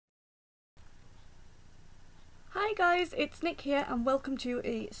Hi guys, it's Nick here and welcome to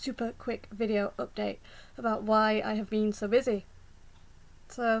a super quick video update about why I have been so busy.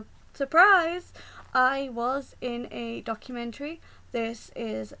 So, surprise! I was in a documentary. This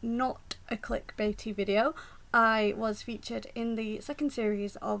is not a clickbaity video. I was featured in the second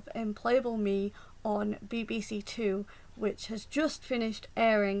series of Employable Me on BBC Two, which has just finished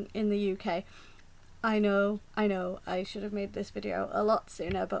airing in the UK. I know, I should have made this video a lot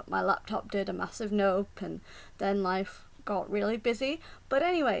sooner, but my laptop did a massive nope and then life got really busy. But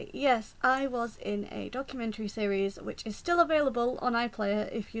anyway, yes, I was in a documentary series which is still available on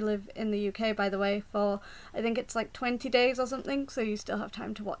iPlayer if you live in the UK, by the way, for I think it's like 20 days or something, so you still have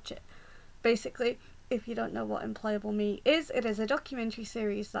time to watch it. Basically, if you don't know what Employable Me is, it is a documentary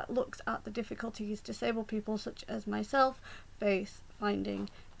series that looks at the difficulties disabled people such as myself face finding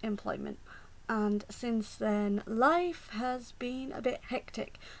employment. And since then, life has been a bit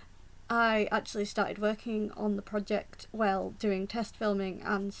hectic. I actually started working on the project, well, doing test filming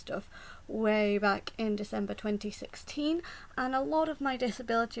and stuff, way back in December 2016, and a lot of my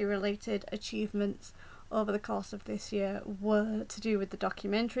disability related achievements over the course of this year were to do with the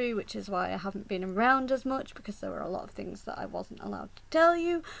documentary, which is why I haven't been around as much, because there were a lot of things that I wasn't allowed to tell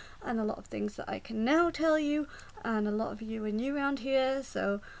you and a lot of things that I can now tell you, and a lot of you are new around here,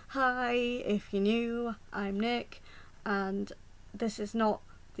 so hi, if you're new, I'm Nick, and this is not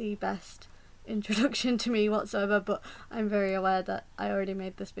the best introduction to me whatsoever, but I'm very aware that I already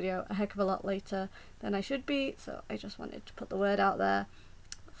made this video a heck of a lot later than I should be, so I just wanted to put the word out there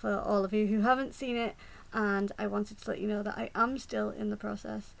for all of you who haven't seen it. And I wanted to let you know that I am still in the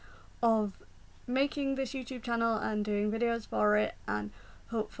process of making this YouTube channel and doing videos for it, and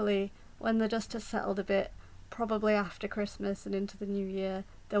hopefully when the dust has settled a bit, probably after Christmas and into the new year,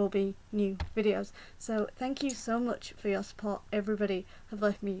 there will be new videos. So thank you so much for your support. Everybody have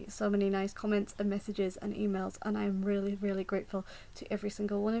left me so many nice comments and messages and emails, and I'm really grateful to every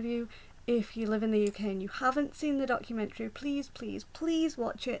single one of you. If you live in the UK and you haven't seen the documentary, please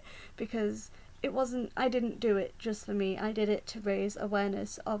watch it, because I didn't do it just for me. I did it to raise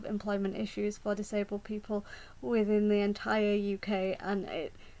awareness of employment issues for disabled people within the entire UK, and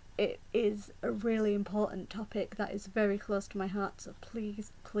it is a really important topic that is very close to my heart, so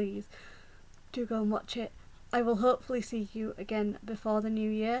please do go and watch it. I will hopefully see you again before the new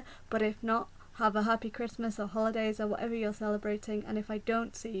year, but if not, have a happy Christmas or holidays or whatever you're celebrating, and if I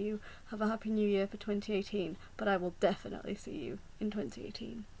don't see you, have a happy new year for 2018, but I will definitely see you in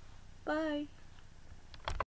 2018. Bye!